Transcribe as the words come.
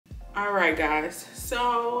All right, guys.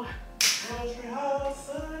 So I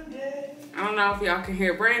don't know if y'all can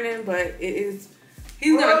hear Brandon, but it is.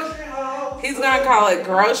 He's gonna call it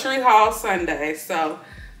Grocery Haul Sunday. So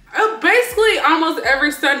basically, almost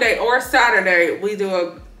every Sunday or Saturday we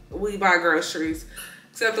buy groceries,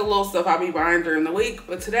 except the little stuff I'll be buying during the week.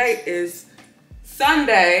 But today is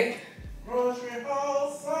Sunday. Grocery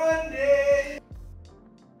Haul Sunday.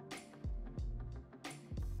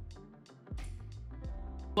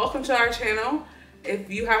 Welcome to our channel. If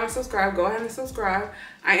you haven't subscribed, go ahead and subscribe.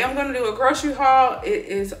 I am going to do a grocery haul. It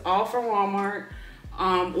is all from Walmart.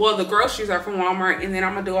 Well, the groceries are from Walmart, and then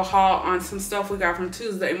I'm going to do a haul on some stuff we got from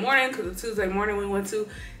Tuesday morning, because the Tuesday morning we went to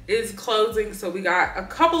is closing. So we got a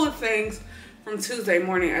couple of things from Tuesday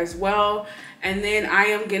morning as well. And then I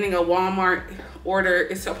am getting a Walmart order.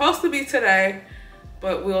 It's supposed to be today,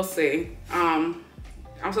 but we'll see. I'm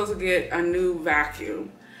supposed to get a new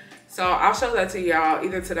vacuum. So I'll show that to y'all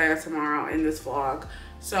either today or tomorrow in this vlog.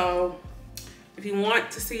 So if you want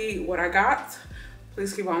to see what I got,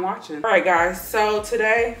 please keep on watching. All right, guys. So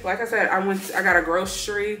today, like I said, I got a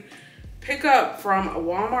grocery pickup from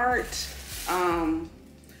Walmart.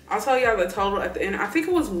 I'll tell y'all the total at the end. I think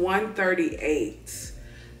it was $138.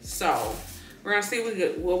 So we're gonna see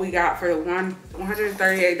what we got for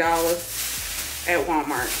 $138 at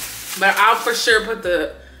Walmart. But I'll for sure put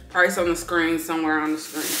the price on the screen, somewhere on the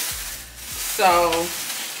screen. So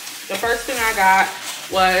the first thing I got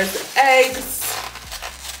was eggs.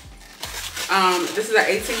 This is an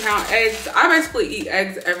 18-count eggs. I basically eat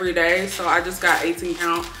eggs every day, so I just got 18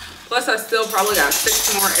 count. Plus I still probably got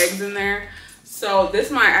 6 more eggs in there. So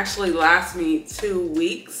this might actually last me 2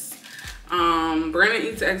 weeks. Brandon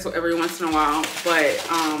eats eggs every once in a while, but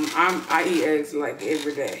I eat eggs like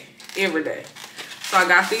every day. So I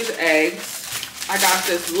got these eggs. I got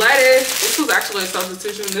this lettuce. This was actually a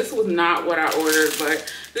substitution. This was not what I ordered, but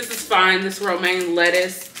this is fine. This romaine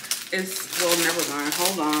lettuce is, well, never mind.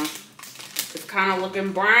 Hold on. It's kind of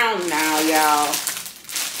looking brown now, y'all.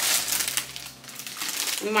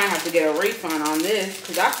 We might have to get a refund on this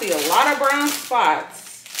because I see a lot of brown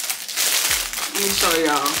spots. Let me show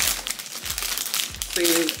y'all.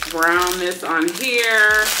 See brownness on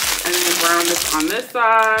here and then brownness on this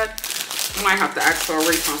side. I might have to ask for a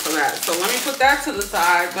refund for that. So let me put that to the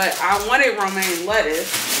side, but I wanted romaine lettuce.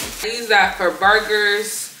 I use that for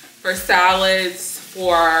burgers, for salads,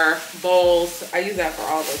 for bowls. I use that for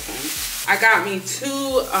all those things. I got me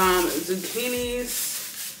 2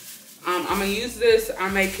 zucchinis. I'm gonna use this.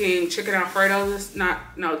 I'm making chicken Alfredo.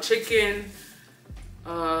 Chicken.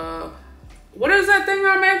 What is that thing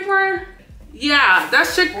I make, Brian? Yeah,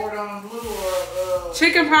 that's chicken.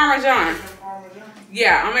 Chicken Parmesan.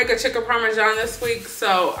 Yeah, I'll make a chicken Parmesan this week.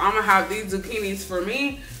 So I'm gonna have these zucchinis for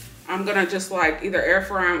me. I'm gonna just like either air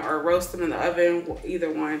fry them or roast them in the oven, either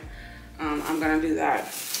one. I'm gonna do that.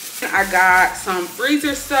 I got some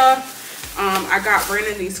freezer stuff. I got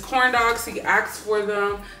Brandon these corn dogs. He asked for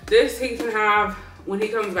them. This he can have when he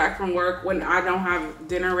comes back from work when I don't have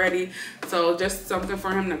dinner ready. So just something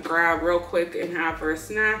for him to grab real quick and have for a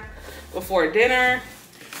snack before dinner.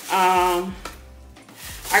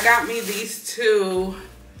 I got me these 2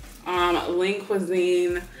 Lean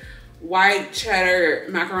Cuisine white cheddar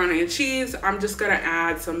macaroni and cheese. I'm just gonna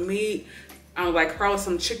add some meat, like probably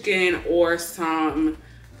some chicken or some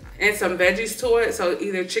veggies to it. So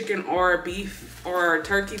either chicken or beef or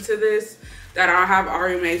turkey to this that I have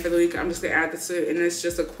already made for the week. I'm just gonna add this to it, and it's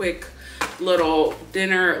just a quick little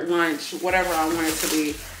dinner, lunch, whatever I want it to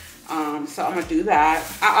be. So I'm gonna do that.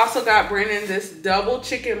 I also got Brandon this double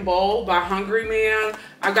chicken bowl by Hungry Man.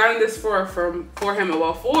 I got this for him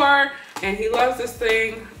before, and he loves this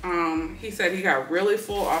thing. He said he got really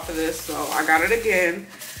full off of this, so I got it again.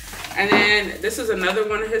 And then this is another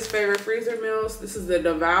one of his favorite freezer meals. This is the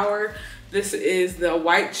Devour. This is the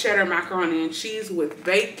white cheddar macaroni and cheese with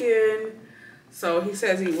bacon. So he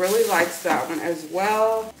says he really likes that one as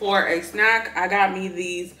well. For a snack, I got me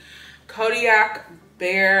these Kodiak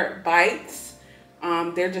Bear Bites.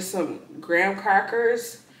 They're just some graham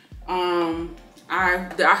crackers. I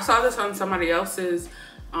saw this on somebody else's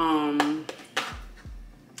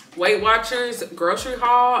Weight Watchers grocery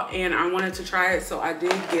haul, and I wanted to try it, so I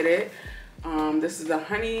did get it. This is the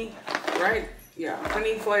honey, right? Yeah,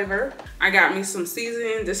 honey flavor. I got me some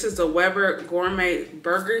seasoning. This is the Weber Gourmet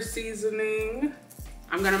Burger Seasoning.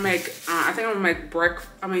 I'm gonna make, I think I'm gonna make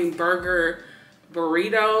burger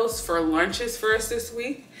burritos for lunches for us this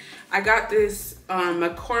week. I got this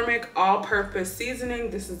McCormick all-purpose seasoning.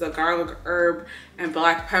 This is the garlic, herb, and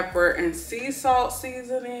black pepper and sea salt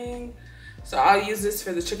seasoning. So I'll use this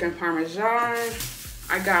for the chicken Parmesan.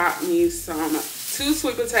 I got me some 2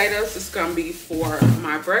 sweet potatoes. This is gonna be for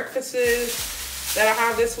my breakfasts that I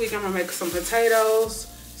have this week. I'm gonna make some potatoes,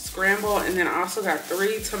 scramble, and then I also got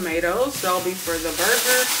 3 tomatoes. That'll be for the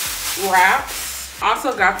burger wraps.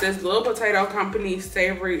 Also got this Little Potato Company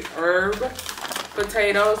savory herb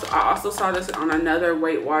potatoes. I also saw this on another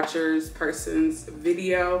Weight Watchers person's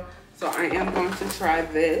video, so I am going to try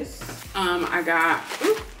this. I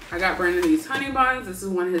got Brandon these honey buns. This is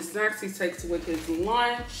one of his snacks he takes with his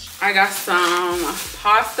lunch. I got some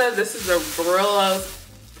pasta. This is the Barillo's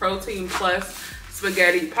Protein Plus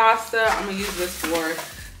spaghetti pasta. I'm gonna use this for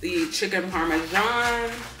the chicken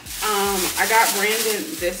parmesan. I got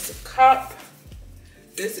Brandon this cup.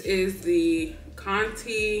 This is the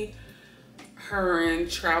Conti Huron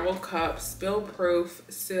Travel Cup Spill Proof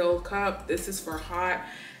Sealed Cup. This is for hot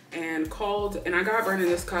and cold. And I got Brandon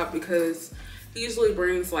this cup because he usually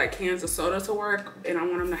brings like cans of soda to work and I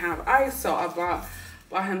want him to have ice. So I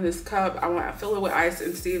bought him this cup. I want to fill it with ice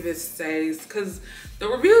and see if it stays. Because the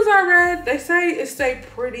reviews I read, they say it stays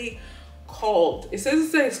pretty cold. It says it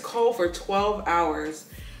stays cold for 12 hours.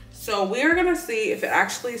 So we're going to see if it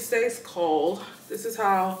actually stays cold. This is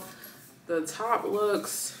how the top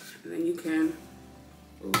looks. And then you can,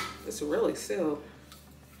 ooh, it's really sealed.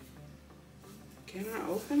 Can I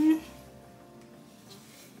open it?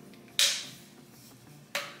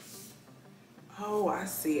 Oh, I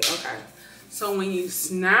see, okay. So when you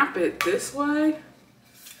snap it this way,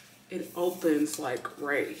 it opens like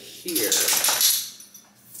right here.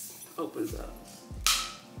 Opens up.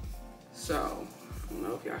 So, I don't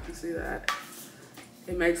know if y'all can see that.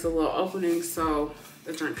 It makes a little opening so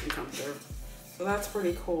the drink can come through. So that's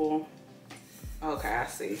pretty cool. Okay, I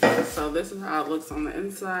see. So this is how it looks on the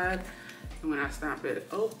inside. And when I snap it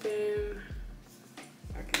open,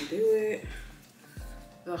 I can do it.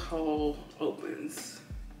 The hole opens.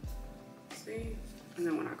 See? And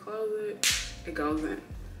then when I close it, it goes in.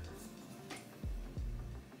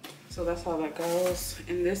 So that's how that goes.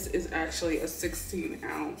 And this is actually a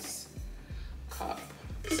 16-ounce cup.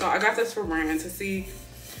 So I got this for Brandon to see,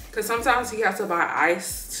 because sometimes he has to buy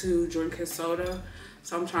ice to drink his soda.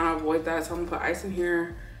 So I'm trying to avoid that. So I'm gonna put ice in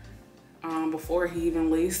here before he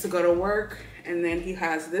even leaves to go to work. And then he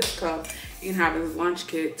has this cup. He can have his lunch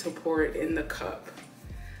kit to pour it in the cup.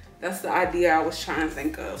 That's the idea I was trying to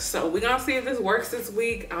think of. So we're gonna see if this works this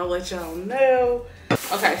week. I'll let y'all know.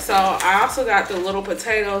 Okay, so I also got the Little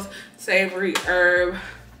Potatoes Savory Herb,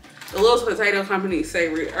 the Little Potato Company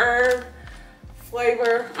Savory Herb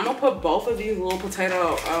flavor. I'm gonna put both of these little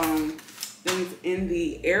potato things in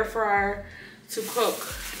the air fryer to cook.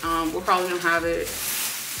 We're probably gonna have it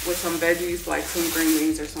with some veggies, like some green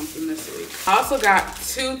beans or something this week. I also got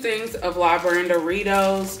 2 things of La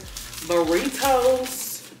Doritos burritos.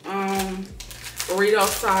 Burrito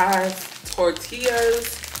size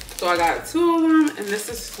tortillas. So I got 2 of them, and this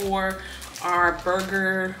is for our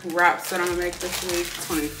burger wraps that I'm gonna make this week.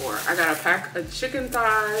 24. I got a pack of chicken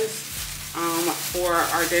thighs for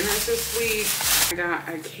our dinners this week. I got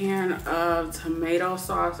a can of tomato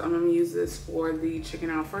sauce. I'm gonna use this for the chicken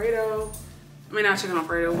Alfredo. I mean, not chicken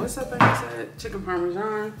Alfredo, what's that thing I said? Chicken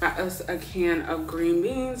Parmesan. Got us a can of green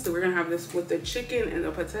beans. So we're gonna have this with the chicken and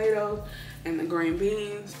the potatoes and the green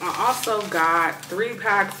beans. I also got 3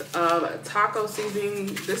 packs of taco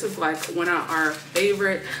seasoning. This is like one of our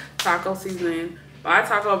favorite taco seasoning by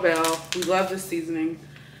Taco Bell. We love this seasoning.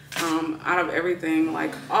 Out of everything,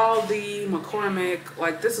 like Aldi, McCormick,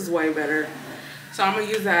 like this is way better. So I'm gonna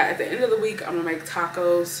use that at the end of the week. I'm gonna make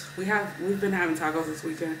tacos. We've been having tacos this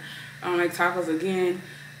weekend. I'm gonna make tacos again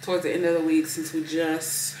towards the end of the week since we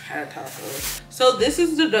just had tacos. So this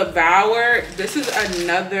is the Devour. This is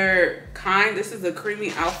another kind. This is the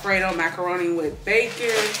creamy Alfredo macaroni with bacon.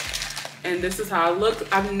 And this is how it looks.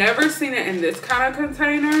 I've never seen it in this kind of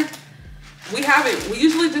container. We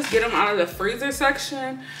usually just get them out of the freezer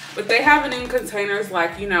section, but they have it in containers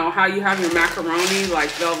like, you know, how you have your macaroni, like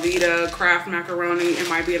Velveeta, Kraft macaroni. It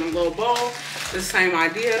might be in a little bowl, the same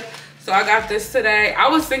idea. So I got this today. I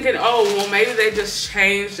was thinking, oh, well, maybe they just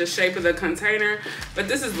changed the shape of the container, but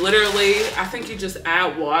this is literally, I think you just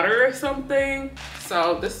add water or something.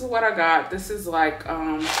 So this is what I got. This is like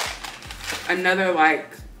another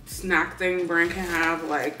like snack thing Brand can have,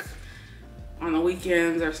 like on the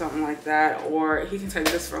weekends or something like that, or he can take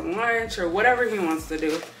this for lunch or whatever he wants to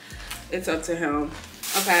do. It's up to him.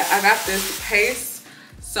 Okay, I got this paste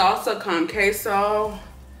salsa con queso.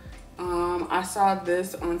 I saw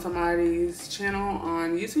this on somebody's channel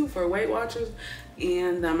on YouTube for Weight Watchers,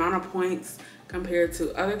 and the amount of points compared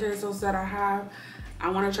to other quesos that I have. I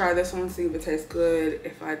want to try this one, see if it tastes good.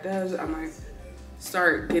 If it does, I might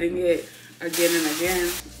start getting it again and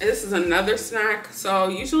again. This is another snack. So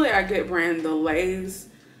usually I get brand the Lay's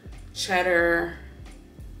cheddar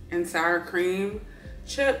and sour cream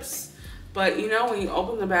chips, but you know, when you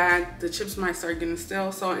open the bag, the chips might start getting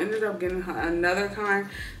stale. So I ended up getting another kind.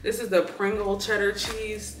 This is the Pringle cheddar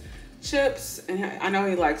cheese chips, and I know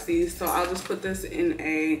he likes these, so I'll just put this in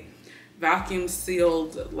a vacuum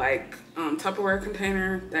sealed like Tupperware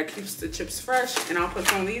container that keeps the chips fresh, and I'll put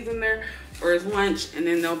some of these in there for his lunch, and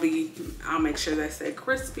then I'll make sure they stay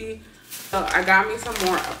crispy. So I got me some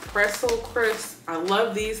more pretzel crisps. I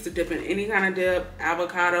love these to dip in any kind of dip,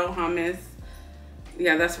 avocado, hummus.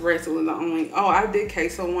 Yeah, that's basically the only. Oh, I did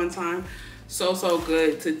queso one time. So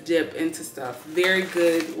good to dip into stuff. Very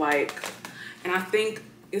good, like, and I think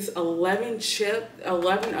it's 11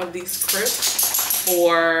 of these crisps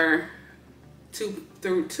for two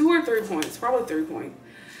or 3 points, probably 3 points.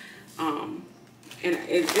 And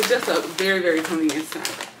it's just a very, very convenient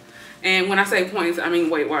snack. And when I say points, I mean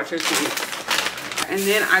Weight Watchers points. And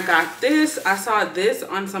then I got this. I saw this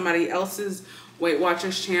on somebody else's Weight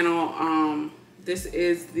Watchers channel. This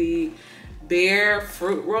is the Bear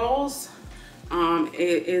Fruit Rolls.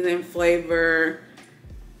 It is in flavor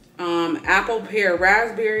apple pear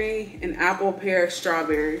raspberry and apple pear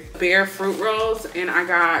strawberry. Bear Fruit Rolls, and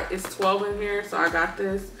it's 12 in here, so I got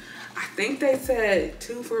this. I think they said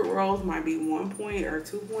 2 fruit rolls might be 1 point or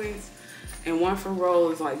 2 points, and 1 fruit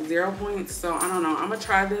roll is like 0 points. So I don't know, I'm gonna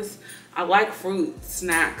try this. I like fruit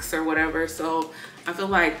snacks or whatever, so I feel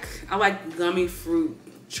like I like gummy fruit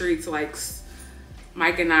treats like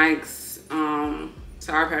Mike and Ike's,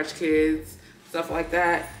 Sour Patch Kids, stuff like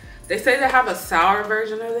that. They say they have a sour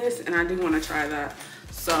version of this, and I do want to try that.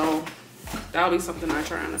 So that'll be something I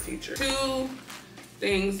try in the future. 2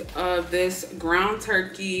 things of this ground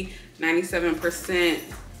turkey, 97%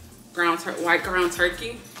 white ground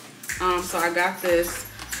turkey. So I got this.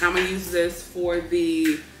 I'm gonna use this for I'm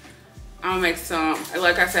gonna make some,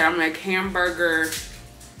 like I said, I'm gonna make hamburger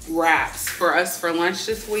wraps for us for lunch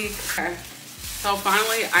this week. Okay. So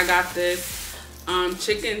finally, I got this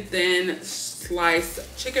chicken thin sliced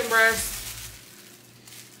chicken breast,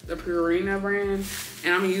 the Purina brand,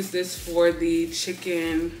 and I'm gonna use this for the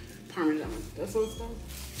chicken parmesan. That's what it's called?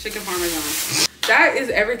 Chicken parmesan. That is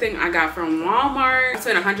everything I got from Walmart. I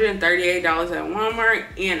spent $138 at Walmart,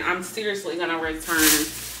 and I'm seriously gonna return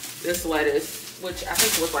this lettuce, which I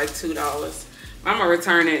think was like $2. I'm gonna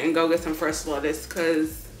return it and go get some fresh lettuce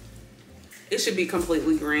because it should be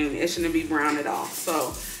completely green. It shouldn't be brown at all.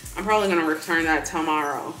 So I'm probably gonna return that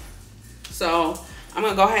tomorrow. So I'm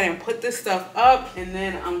gonna go ahead and put this stuff up, and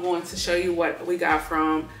then I'm going to show you what we got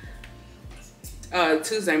from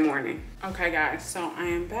Tuesday morning. Okay guys, so I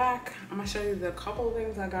am back. I'm gonna show you the couple of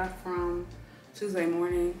things I got from Tuesday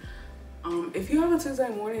morning. If you have a Tuesday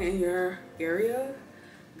morning in your area,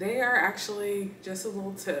 they are actually, just a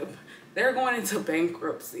little tip, they're going into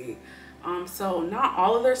bankruptcy. So not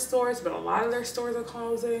all of their stores, but a lot of their stores are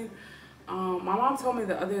closing. My mom told me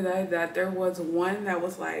the other day that there was one that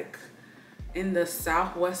was like in the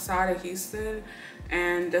southwest side of Houston,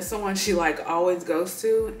 and that's the one she like always goes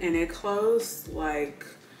to, and it closed like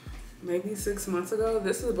maybe 6 months ago.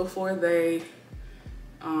 This is before they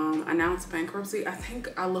announced bankruptcy. I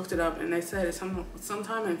think I looked it up and they said it's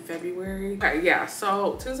sometime in February. Okay, yeah,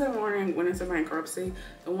 so Tuesday morning went into bankruptcy.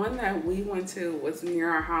 The one that we went to was near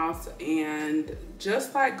our house, and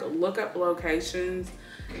just like look up locations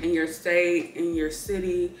in your state, in your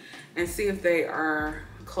city, and see if they are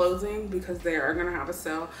closing, because they are gonna have a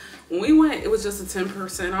sale. When we went, it was just a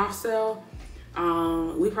 10% off sale.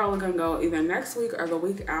 We probably gonna go either next week or the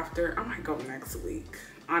week after. I might go next week,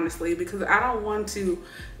 honestly, because I don't want to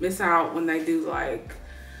miss out when they do like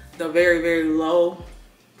the very, very low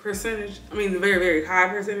percentage. I mean, the very, very high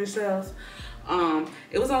percentage sales.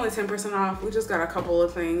 It was only 10% off. We just got a couple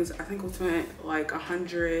of things. I think we spent like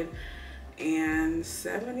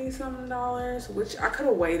 $170 something, which I could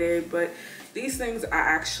have waited, but these things I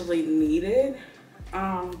actually needed.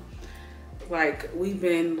 Like we've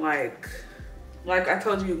been like I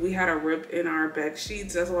told you, we had a rip in our bed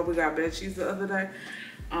sheets. That's why we got bed sheets the other day.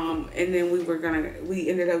 And then we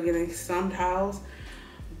ended up getting some towels,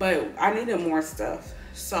 but I needed more stuff.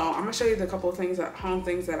 So I'm gonna show you the couple of things, home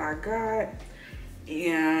things that I got.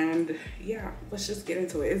 And yeah, let's just get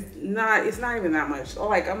into it. It's not even that much.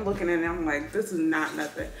 Like I'm looking at it, I'm like, this is not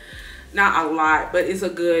nothing, not a lot, but it's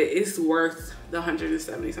worth the $170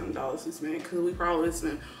 something we spent, because we probably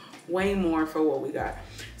spent way more for what we got.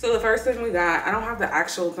 So the first thing we got, I don't have the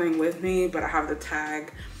actual thing with me, but I have the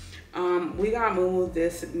tag. We got moved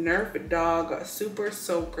this Nerf Dog Super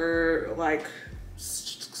Soaker like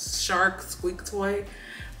shark squeak toy.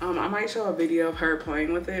 I might show a video of her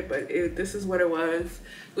playing with it, but this is what it was.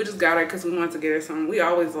 We just got it because we wanted to get her something. We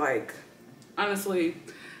always like, honestly,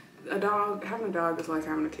 having a dog is like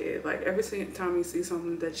having a kid. Like every single time you see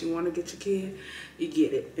something that you want to get your kid, you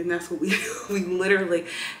get it. And that's what we do. We literally,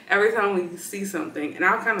 every time we see something, and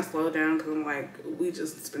I'll kind of slow down because I'm like, we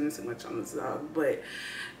just spending too much on this dog. But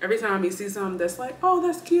every time you see something that's like, oh,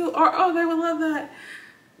 that's cute, or oh, they would love that,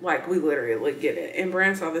 like we literally like get it. And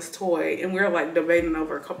Brand saw this toy and we were like debating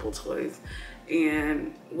over a couple toys,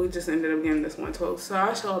 and we just ended up getting this one toy. So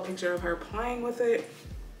I'll show a picture of her playing with it.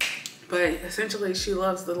 But essentially she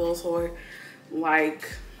loves the little toy.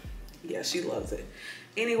 Like, yeah, she loves it.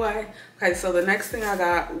 Anyway, okay, so the next thing I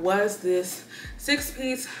got was this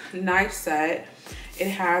 6-piece knife set. It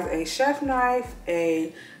has a chef knife,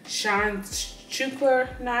 a Sean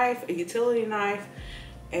Chukler knife, a utility knife,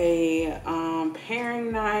 a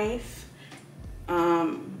paring knife,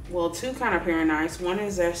 well, two kind of paring knives. One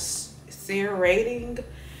is a serrating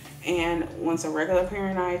and one's a regular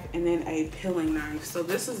paring knife, and then a peeling knife. So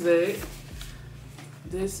this is it.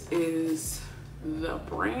 This is the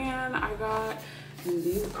brand I got, and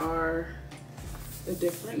these are the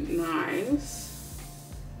different knives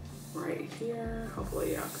right here.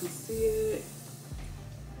 Hopefully y'all can see it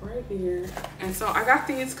right here. And so I got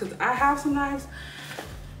these because I have some knives.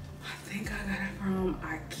 I think I got it from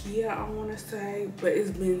IKEA, I want to say, but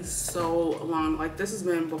it's been so long. Like this has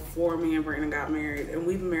been before me and Brandon got married, and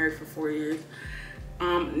we've been married for 4 years.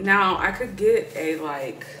 Now I could get a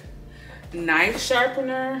like knife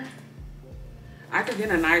sharpener. I could get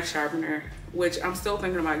a knife sharpener, which I'm still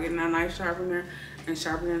thinking about getting a knife sharpener and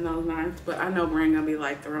sharpening those knives, but I know Brandon gonna be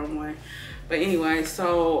like the wrong way. But anyway,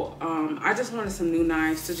 so I just wanted some new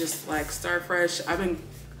knives to just like start fresh. I've been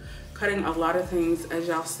cutting a lot of things, as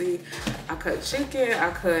y'all see. I cut chicken, I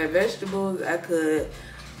cut vegetables, I cut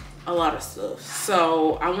a lot of stuff.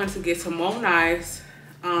 So I wanted to get some more knives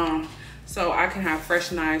so I can have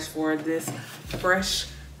fresh knives for this fresh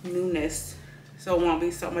newness, so it won't be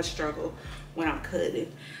so much struggle when I'm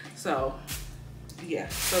cutting. So yeah,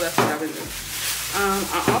 so that's what I've been doing.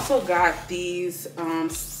 I also got these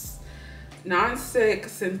non-stick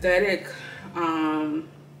synthetic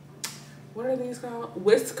what are these called?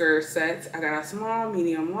 Whisker sets. I got a small,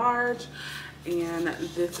 medium, large, and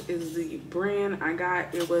this is the brand I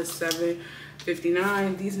got. It was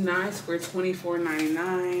 $7.59. These knives were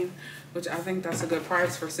 $24.99, which I think that's a good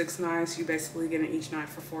price for 6 knives. You basically get each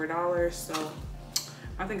knife for $4, so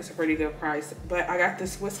I think it's a pretty good price. But I got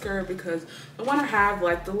this whisker because the one I have,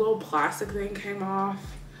 like the little plastic thing came off.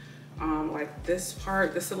 Like this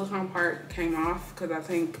part, the silicone part came off because I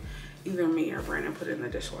think either me or Brandon put it in the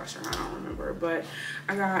dishwasher, I don't remember. But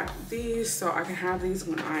I got these so I can have these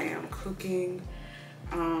when I am cooking,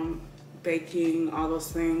 baking, all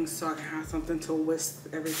those things, so I can have something to whisk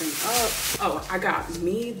everything up. Oh, I got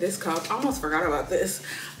me this cup. I almost forgot about this.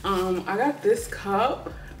 I got this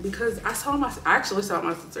cup because I actually saw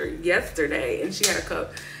my sister yesterday, and she had a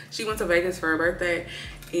cup. She went to Vegas for her birthday,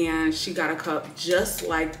 and she got a cup just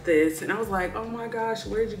like this, and I was like, oh my gosh,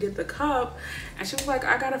 where'd you get the cup? And she was like,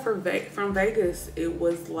 I got it from Vegas. It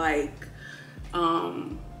was like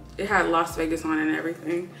it had Las Vegas on it and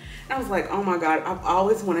everything. And I was like, oh my god, I've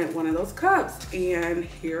always wanted one of those cups, and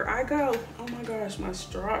here I go. Oh my gosh, my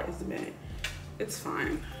straw is bent. It's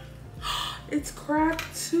fine. It's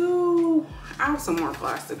cracked too. I have some more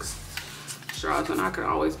plastic straws, and I could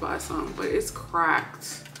always buy some, but it's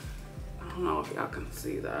cracked. I don't know if y'all can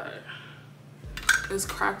see that. It's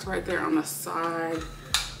cracked right there on the side.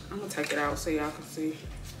 I'm gonna take it out so y'all can see.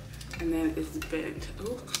 And then it's bent.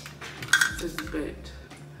 Ooh, this is bent.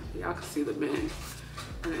 Y'all can see the bend.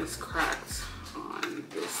 And it's cracked on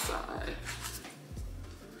this side.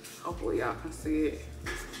 Hopefully y'all can see it,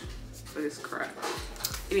 but it's cracked.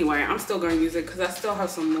 Anyway, I'm still gonna use it because I still have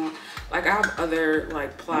some more. Like I have other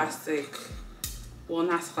like plastic, well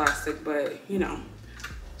not plastic, but you know,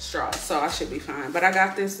 straws, so I should be fine. But I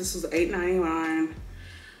got this. This was $8.99,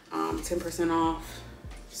 10% off,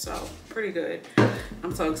 so pretty good.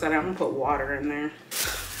 I'm so excited. I'm gonna put water in there,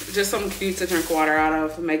 just something cute to drink water out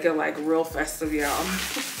of, make it like real festive, y'all.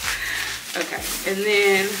 Okay, and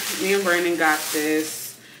then me and Brandon got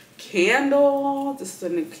this candle. This is a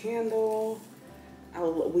new candle.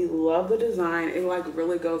 We love the design. It like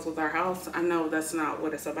really goes with our house. I know that's not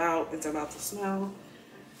what it's about. It's about the smell.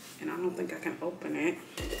 And I don't think I can open it.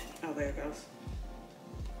 Oh, there it goes.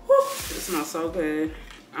 Whew, it smells so good.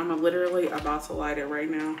 I'm literally about to light it right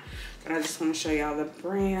now, but I just want to show y'all the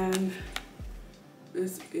brand.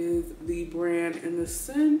 This is the brand and the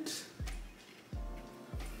scent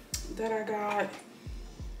that I got.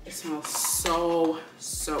 It smells so,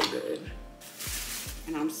 so good.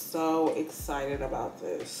 And I'm so excited about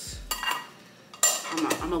this.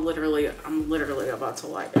 I'm literally about to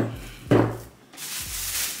light it.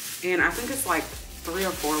 And I think it's like 3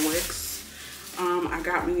 or 4 wicks. I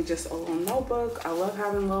got me just a little notebook. I love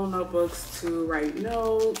having little notebooks to write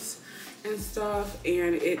notes and stuff.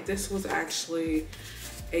 And this was actually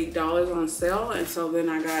 $8 on sale, and so then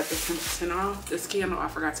I got the 10% off. This candle, I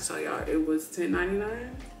forgot to tell y'all, it was $10.99.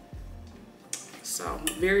 So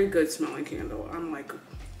very good smelling candle.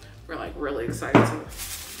 We're like really excited to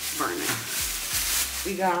burn it.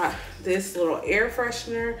 We got this little air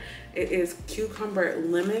freshener. It is cucumber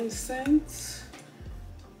lemon scent,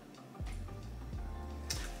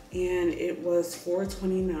 and it was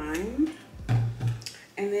 $4.29.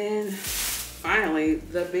 And then finally,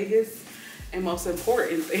 the biggest and most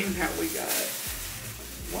important thing that we got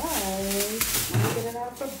was, let me get it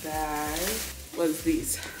out the bag, was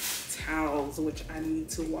these towels, which I need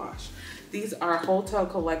to wash. These are Hotel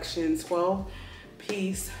Collection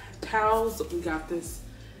 12-piece towels. We got this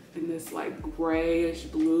in this like grayish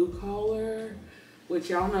blue color, which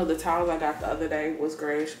y'all know the towels I got the other day was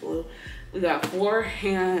grayish blue. We got 4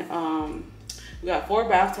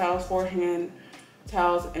 bath towels, 4 hand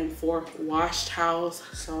towels, and 4 wash towels.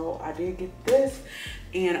 So I did get this,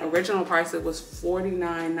 and original price it was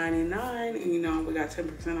 $49.99, and you know we got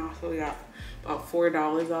 10% off, so we got about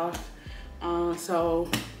 $4 off. So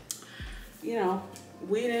you know,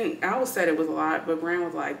 I always said it was a lot, but Brand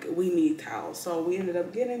was like, we need towels, so we ended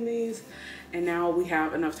up getting these, and now we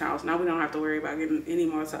have enough towels. Now we don't have to worry about getting any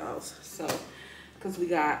more towels, so because we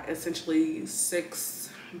got essentially 6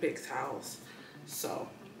 big towels. So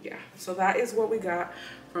yeah, so that is what we got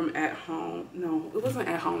from At Home. No, it wasn't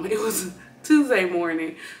At Home, it was Tuesday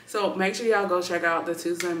Morning. So make sure y'all go check out the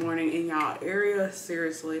Tuesday Morning in y'all area,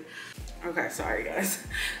 seriously. Okay, sorry guys,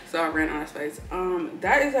 so I ran out of space.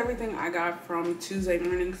 That is everything I got from Tuesday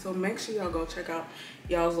Morning, so make sure y'all go check out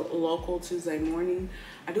y'all's local Tuesday Morning.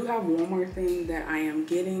 I do have one more thing that I am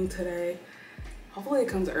getting today. Hopefully it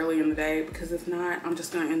comes early in the day, because if not, I'm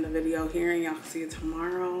just gonna end the video here and y'all can see it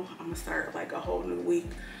tomorrow. I'm gonna start like a whole new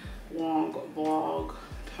week long vlog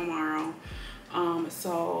tomorrow.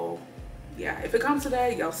 So yeah, if it comes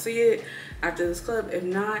today, y'all see it after this clip. If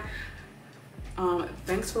not,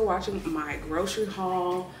 thanks for watching my grocery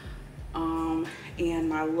haul and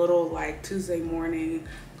my little like Tuesday morning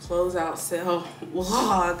closeout sale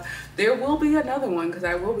vlog. There will be another one, because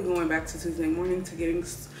I will be going back to Tuesday Morning to getting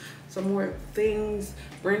some more things.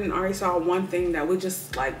 Brandon already saw one thing that we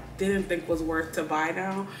just like didn't think was worth to buy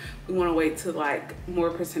now. We want to wait till like more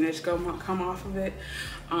percentage come off of it.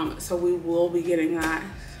 So we will be getting that.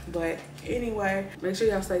 But anyway, make sure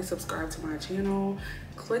y'all stay subscribed to my channel.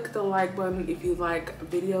 Click the like button if you like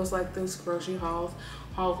videos like this, grocery haul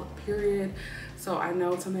period, so I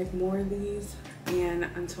know to make more of these. And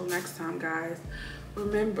until next time guys,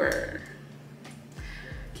 remember,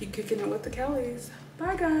 keep kicking it with the Kellys.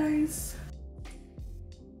 Bye guys.